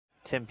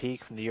Tim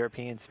Peake from the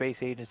European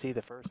Space Agency.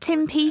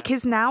 Tim Peake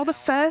is now the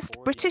first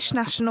British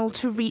national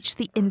to reach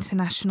the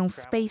International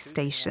Space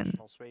Station.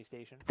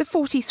 The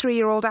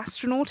 43-year-old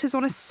astronaut is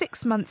on a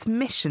 6-month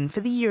mission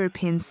for the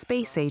European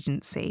Space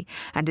Agency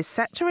and is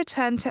set to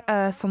return to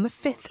Earth on the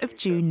 5th of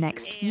June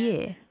next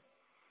year.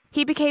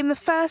 He became the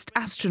first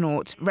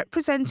astronaut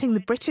representing the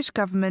British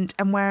government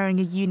and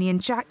wearing a Union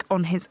Jack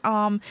on his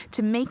arm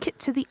to make it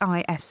to the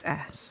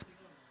ISS.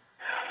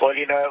 Well,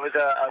 you know, it was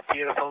a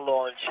beautiful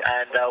launch,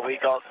 and we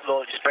got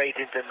launched straight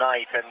into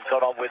night and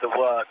got on with the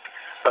work.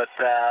 But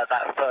that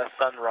first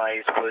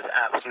sunrise was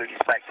absolutely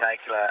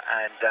spectacular,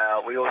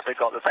 and we also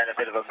got the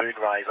benefit of a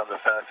moonrise on the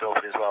first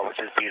orbit as well, which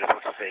is beautiful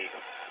to see.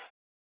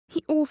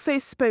 He also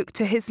spoke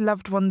to his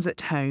loved ones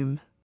at home.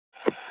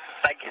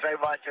 Thank you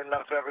so much, and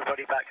love to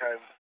everybody back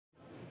home.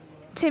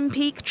 Tim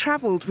Peake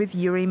travelled with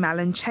Yuri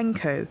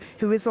Malenchenko,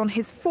 who is on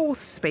his 4th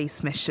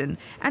space mission,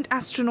 and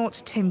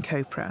astronaut Tim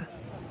Kopra.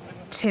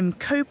 Tim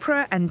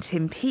Kopra and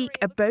Tim Peake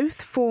are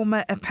both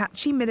former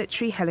Apache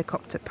military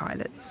helicopter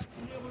pilots.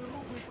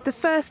 The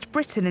first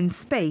Briton in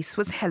space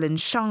was Helen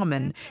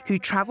Sharman, who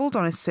travelled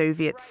on a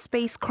Soviet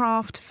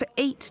spacecraft for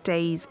 8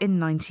 days in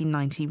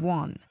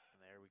 1991.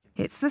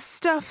 It's the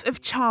stuff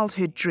of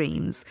childhood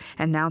dreams,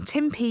 and now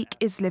Tim Peake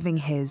is living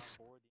his.